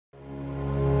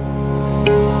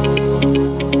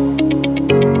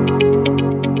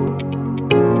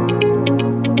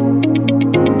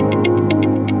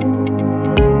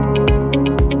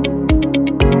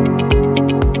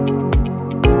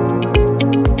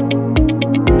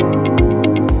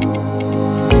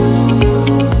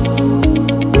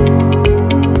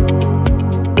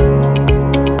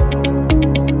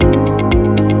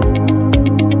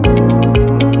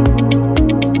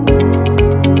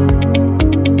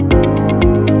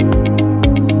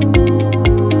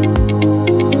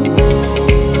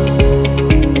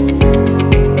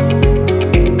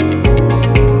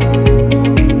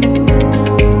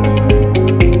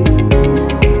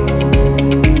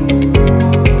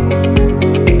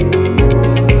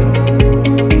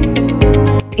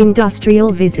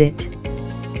Industrial visit.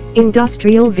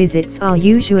 Industrial visits are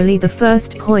usually the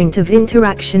first point of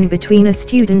interaction between a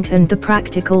student and the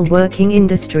practical working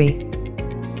industry.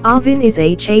 Arvin is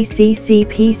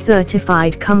HACCP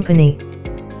certified company.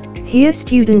 Here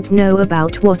student know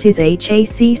about what is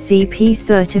HACCP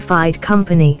certified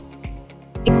company.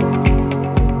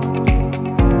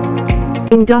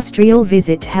 Industrial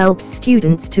visit helps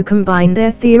students to combine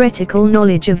their theoretical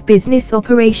knowledge of business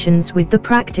operations with the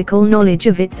practical knowledge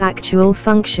of its actual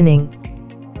functioning.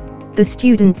 The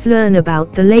students learn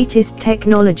about the latest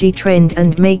technology trend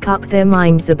and make up their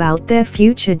minds about their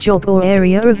future job or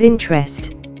area of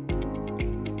interest.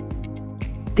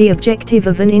 The objective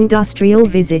of an industrial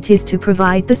visit is to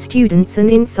provide the students an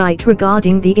insight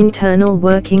regarding the internal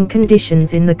working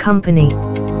conditions in the company.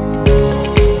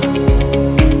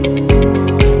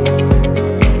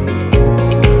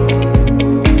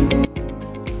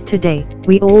 Today,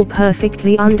 we all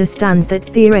perfectly understand that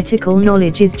theoretical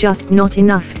knowledge is just not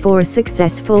enough for a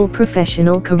successful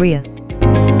professional career.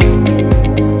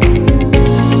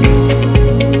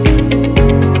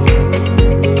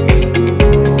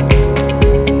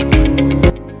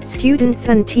 Students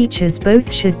and teachers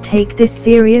both should take this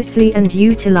seriously and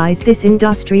utilize this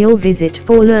industrial visit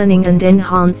for learning and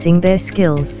enhancing their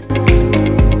skills.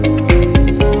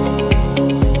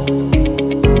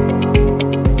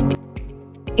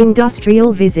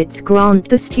 Industrial visits grant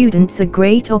the students a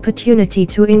great opportunity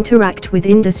to interact with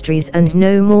industries and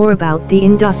know more about the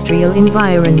industrial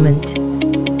environment.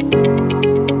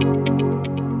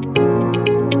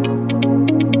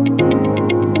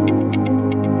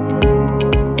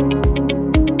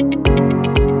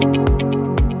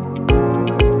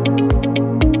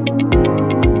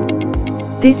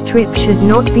 This trip should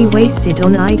not be wasted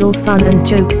on idle fun and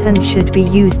jokes and should be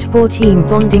used for team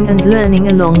bonding and learning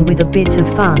along with a bit of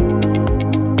fun. Theory,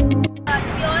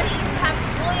 you have to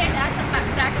go it as a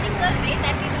practical way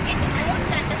that we will get the most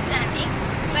understanding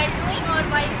while doing or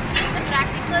while seeing the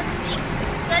practical things,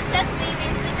 such as we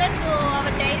visited to our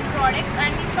dairy products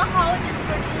and we saw how it is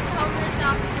produced, how milk,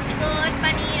 curd,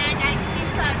 paneer and ice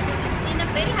creams are produced in a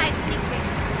very hygienic way.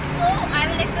 So I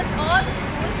will request all the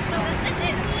schools to visit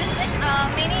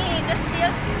many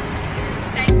industrials.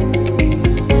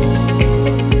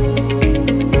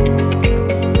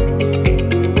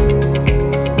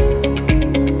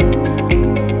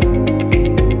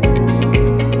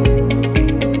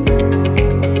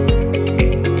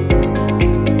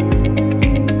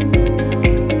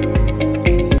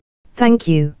 Thank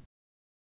you.